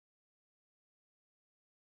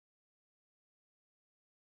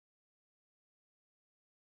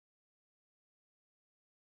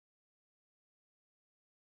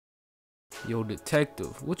Yo,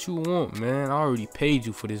 detective, what you want, man? I already paid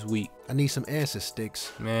you for this week. I need some answer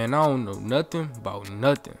sticks. Man, I don't know nothing about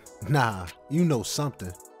nothing. Nah, you know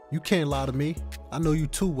something. You can't lie to me. I know you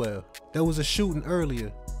too well. There was a shooting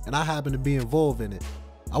earlier, and I happened to be involved in it.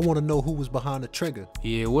 I want to know who was behind the trigger.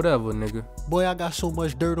 Yeah, whatever, nigga. Boy, I got so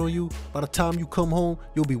much dirt on you, by the time you come home,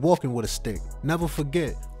 you'll be walking with a stick. Never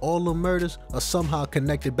forget, all the murders are somehow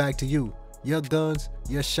connected back to you. Your guns,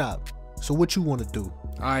 your shop. So what you want to do?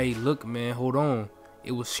 Alright, look, man, hold on.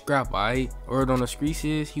 It was Scrap, alright? Word on the streets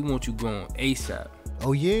is he wants you going ASAP.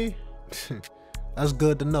 Oh yeah? That's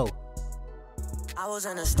good to know. I was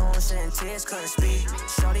in a storm, shedding tears, couldn't speak.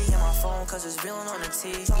 Shorty hit my phone, cause it's feeling on the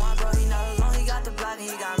T. Told my bro he not alone, he got the block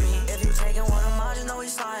and he got me. If you taking one of mine, just know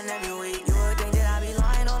he's sliding every week. You would think that I be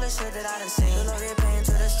lying, all the shit that I done seen. The love get pain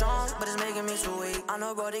to the strong, but it's making me too weak. I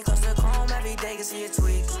know Brody cause the chrome, every day can see a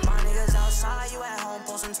tweak. My niggas outside, you at home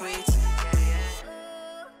posting tweets.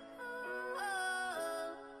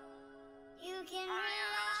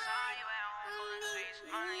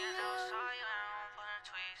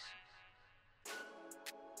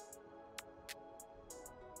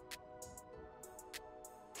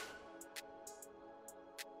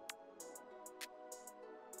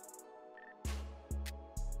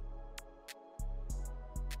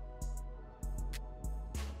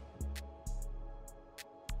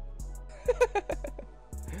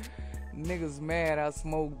 Niggas mad I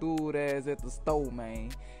smoked dude ass at the store,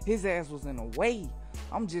 man. His ass was in the way.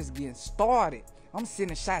 I'm just getting started. I'm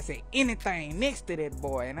sending shots at anything next to that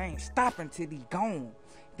boy, and I ain't stopping till he gone.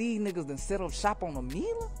 These niggas done set up shop on the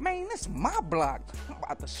Mila? Man, this my block. I'm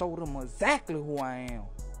about to show them exactly who I am.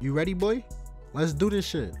 You ready, boy? Let's do this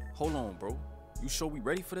shit. Hold on, bro. You sure we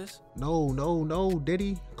ready for this? No,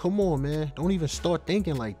 Diddy. Come on, man. Don't even start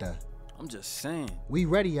thinking like that. I'm just saying. We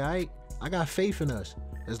ready, alright? I got faith in us.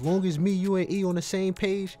 As long as me, you, and E on the same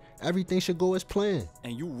page, everything should go as planned.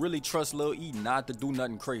 And you really trust Lil E not to do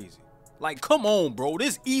nothing crazy? Like, come on, bro.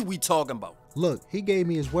 This E we talking about. Look, he gave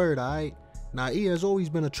me his word, alright? Now, E has always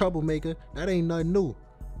been a troublemaker. That ain't nothing new.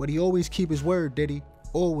 But he always keep his word, Diddy.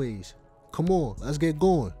 Always. Come on, let's get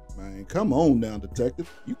going. Man, come on now, detective.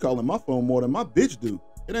 You calling my phone more than my bitch do.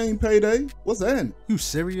 It ain't payday. What's that? You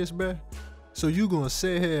serious, bruh? So you gonna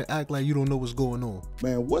sit here and act like you don't know what's going on?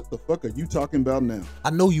 Man, what the fuck are you talking about now? I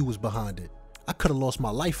know you was behind it. I could've lost my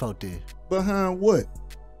life out there. Behind what?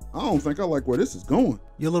 I don't think I like where this is going.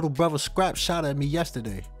 Your little brother Scrap shot at me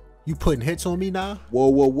yesterday. You putting hits on me now?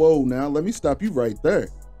 Whoa, now let me stop you right there.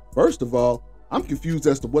 First of all, I'm confused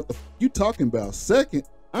as to what the fuck you talking about. Second,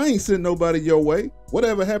 I ain't sent nobody your way.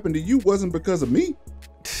 Whatever happened to you wasn't because of me.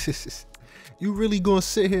 You really gonna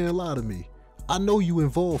sit here and lie to me? I know you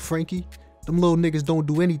involved, Frankie. Them little niggas don't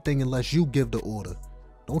do anything unless you give the order.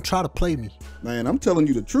 Don't try to play me. Man, I'm telling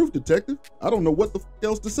you the truth, detective. I don't know what the fuck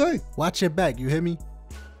else to say. Watch your back, you hear me?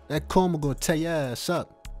 That coma gonna tear your ass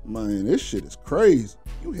up. Man, this shit is crazy.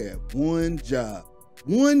 You had one job.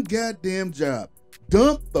 One goddamn job.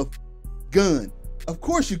 Dump the gun. Of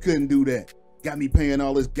course you couldn't do that. Got me paying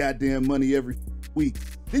all this goddamn money every week.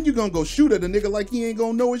 Then you gonna go shoot at a nigga like he ain't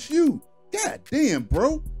gonna know it's you. God damn,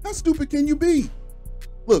 bro. How stupid can you be?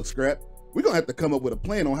 Look, Scrap. We're gonna have to come up with a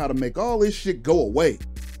plan on how to make all this shit go away.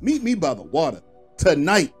 Meet me by the water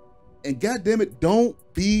tonight. And goddamn it, don't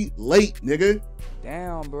be late, nigga.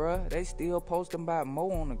 Damn, bruh. They still posting about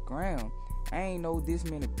Mo on the ground. I ain't know this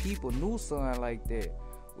many people knew something like that.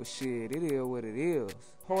 Well, shit, it is what it is.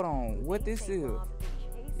 Hold on, what this is?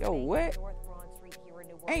 Yo, what?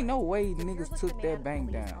 Ain't no way niggas took that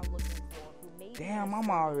bank down. Damn, I'm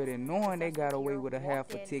already knowing they got away with a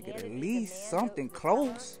half a ticket. At least something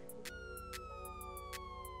close.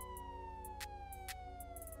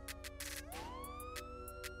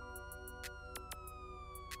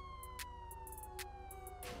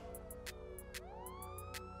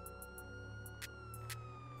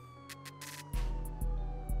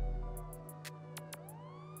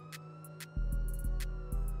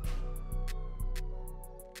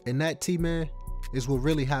 And that, T-Man, is what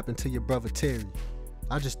really happened to your brother Terry.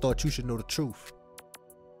 I just thought you should know the truth.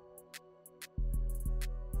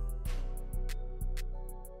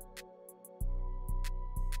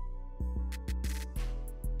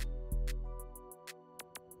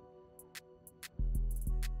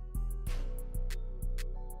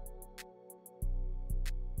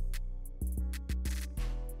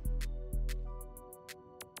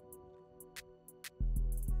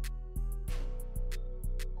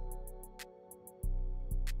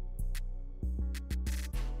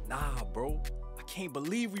 Nah, bro. I can't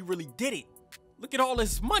believe we really did it. Look at all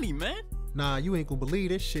this money, man. Nah, you ain't gonna believe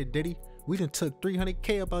this shit, Diddy. We done took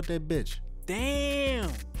 300K about that bitch.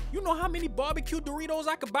 Damn. You know how many barbecue Doritos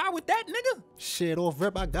I could buy with that, nigga? Shit, off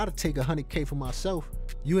rip, I gotta take 100K for myself.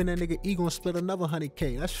 You and that nigga E gonna split another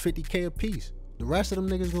 100K. That's 50K a piece. The rest of them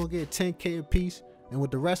niggas gonna get 10K a piece. And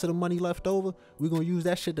with the rest of the money left over, we gonna use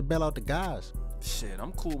that shit to bail out the guys. Shit,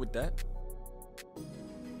 I'm cool with that.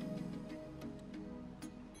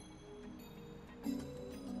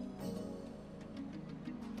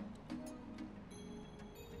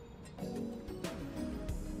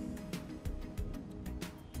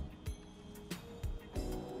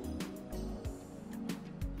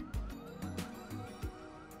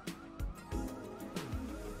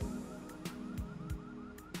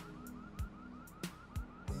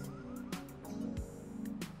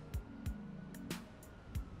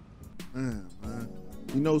 Man.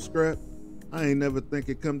 You know, Scrap, I ain't never think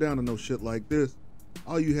it come down to no shit like this.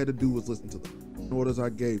 All you had to do was listen to the orders I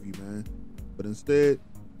gave you, man. But instead,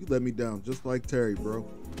 you let me down just like Terry, bro.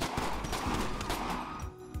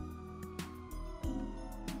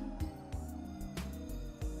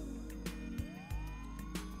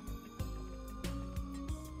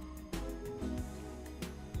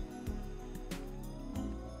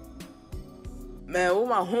 Man, where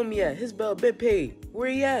my homie at? His bill been paid. Where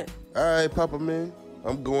he at? Alright, Papa, man.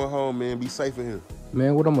 I'm going home, man. Be safe in here.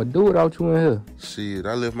 Man, what I'm gonna do without you in here? Shit,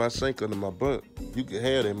 I left my sink under my bunk. You can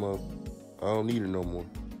have that mother. I don't need it no more.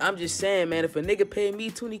 I'm just saying, man, if a nigga pay me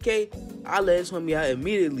 20K, I'll let his homie out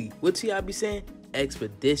immediately. What T I be saying?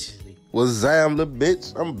 Expeditiously. Well, Zam, little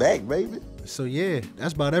bitch, I'm back, baby. So yeah,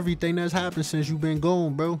 that's about everything that's happened since you been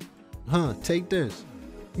gone, bro. Take this.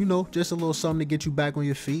 You know, just a little something to get you back on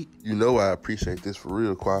your feet. You know I appreciate this for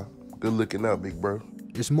real, Qua. Good looking out, big bro.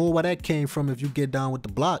 It's more where that came from if you get down with the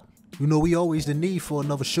block. You know we always the need for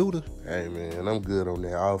another shooter. Hey, man, I'm good on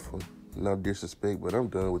that offer. No disrespect, but I'm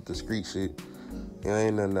done with the street shit. There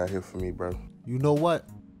ain't nothing out here for me, bro. You know what?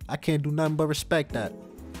 I can't do nothing but respect that.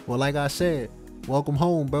 Well, like I said, welcome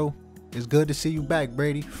home, bro. It's good to see you back,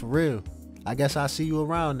 Brady, for real. I guess I'll see you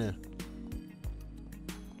around then.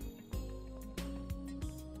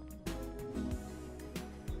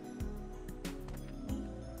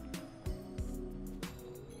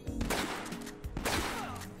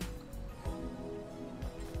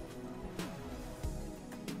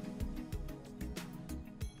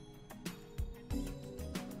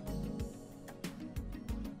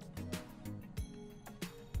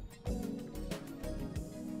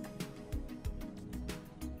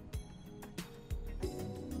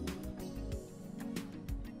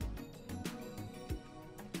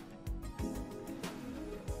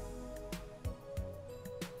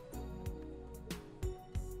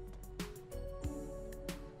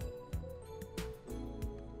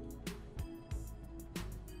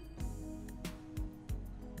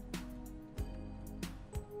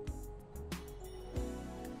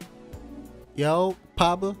 Yo,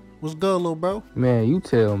 Papa, what's good, little bro? Man, you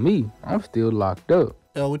tell me. I'm still locked up.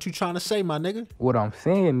 Yo, what you trying to say, my nigga? What I'm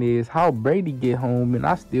saying is how Brady get home and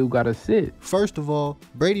I still gotta sit. First of all,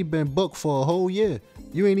 Brady been booked for a whole year.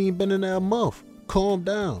 You ain't even been in there a month. Calm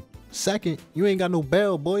down. Second, you ain't got no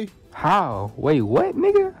bail, boy. How? Wait, what,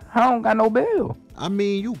 nigga? I don't got no bail. I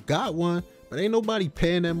mean, you got one, but ain't nobody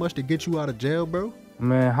paying that much to get you out of jail, bro.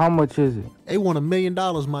 Man, how much is it? They want $1 million,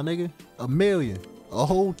 my nigga. $1 million. A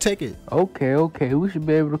whole ticket. Okay. We should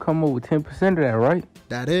be able to come up with 10% of that, right?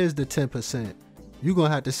 That is the 10%. You gonna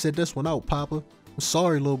have to sit this one out, Papa. I'm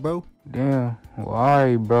sorry, little bro. Damn. Well,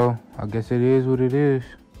 alright, bro. I guess it is what it is.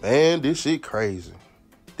 Man, this shit crazy.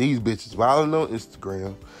 These bitches wilding on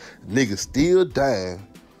Instagram. Niggas still dying.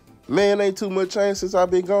 Man, ain't too much change since I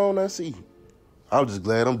been gone, I see. I'm just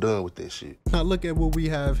glad I'm done with that shit. Now look at what we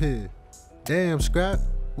have here. Damn, Scrap.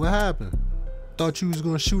 What happened? Thought you was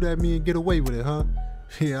gonna shoot at me and get away with it, huh?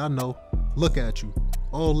 Yeah, I know. Look at you.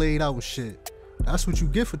 All laid out with shit. That's what you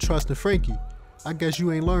get for trusting Frankie. I guess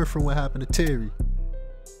you ain't learned from what happened to Terry.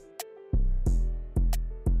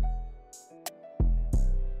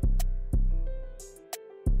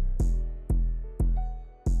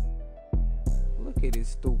 Look at his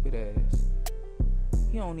stupid ass.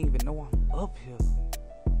 He don't even know I'm up here.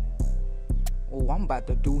 Oh, I'm about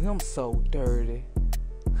to do him so dirty.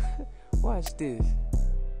 Watch this.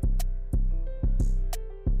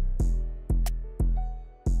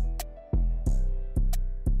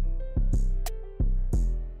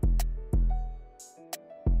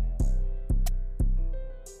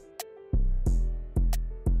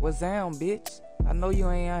 What's down, bitch? I know you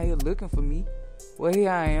ain't out here looking for me. Well,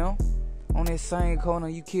 here I am. On that same corner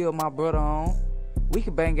you killed my brother on. We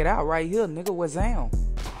can bang it out right here, nigga. What's down?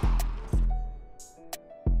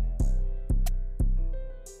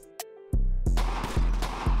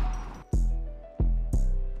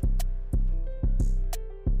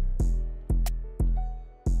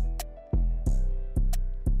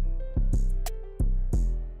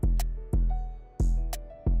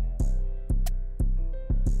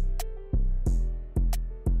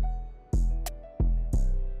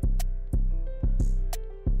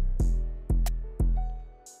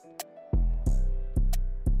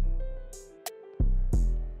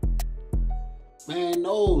 Man,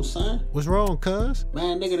 no, son. What's wrong, cuz?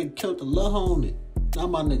 Man, nigga done killed the little homie. Now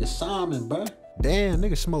my nigga Simon, bruh. Damn,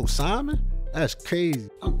 nigga smoke Simon? That's crazy.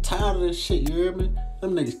 I'm tired of this shit, you hear me?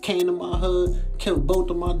 Them niggas came to my hood, killed both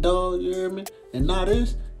of my dogs, you hear me? And now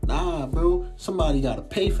this? Nah, bro. Somebody gotta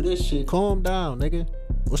pay for this shit. Calm down, nigga.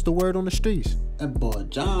 What's the word on the streets? That boy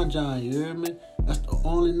John, you hear me? That's the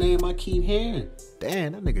only name I keep hearing.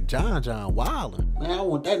 Damn, that nigga John wildin'. Man, I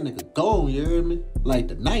want that nigga gone, you hear me? Like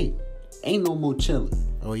tonight. Ain't no more chillin'.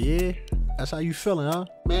 Oh yeah? That's how you feeling, huh?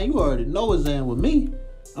 Man, you already know his end with me.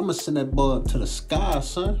 I'ma send that boy up to the sky,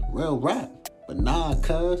 son. Real rap. But nah,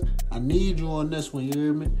 cuz, I need you on this one, you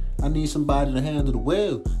hear me? I need somebody to handle the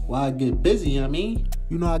wheel while I get busy, you know what I mean?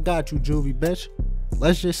 You know I got you, Juvie, bitch.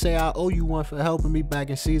 Let's just say I owe you one for helping me back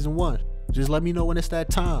in season 1. Just let me know when it's that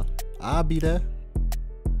time. I'll be there.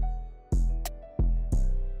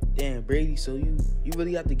 Damn, Brady, so you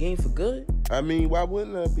really got the game for good? I mean, why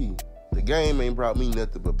wouldn't I be? The game ain't brought me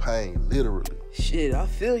nothing but pain, literally. Shit, I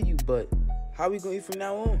feel you, but how we gonna eat from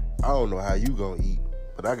now on? I don't know how you gonna eat,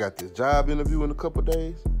 but I got this job interview in a couple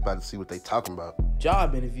days. About to see what they talking about.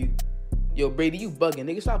 Job interview? Yo, Brady, you bugging.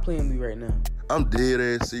 Nigga, stop playing with me right now. I'm dead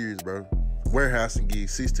ass serious, bro. Warehousing gig,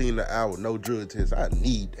 16 an hour, no drug test. I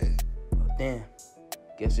need that. Oh, damn.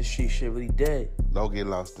 Guess this street shit really dead. Don't get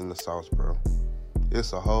lost in the sauce, bro.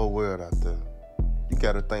 It's a whole world out there. You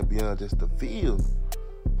gotta think beyond just the field.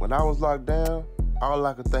 When I was locked down, all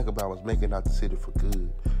I could think about was making out the city for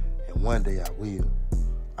good. And one day I will.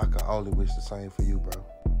 I can only wish the same for you, bro.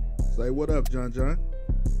 Say what up, John.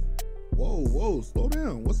 Whoa, slow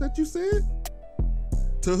down. What's that you said?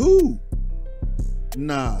 To who?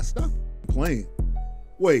 Nah, stop playing.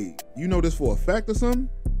 Wait, you know this for a fact or something?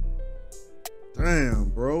 Damn,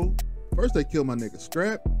 bro. First they killed my nigga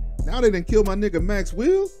Scrap. Now they done killed my nigga Max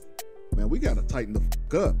Will? Man, we gotta tighten the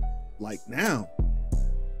fuck up. Like now.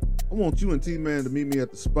 I want you and T-Man to meet me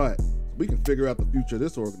at the spot so we can figure out the future of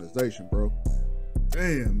this organization, bro.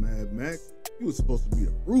 Damn, Mad Max. You was supposed to be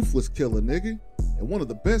a ruthless killer, nigga. And one of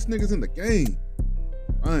the best niggas in the game.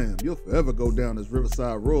 Damn, you'll forever go down as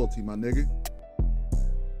Riverside royalty, my nigga.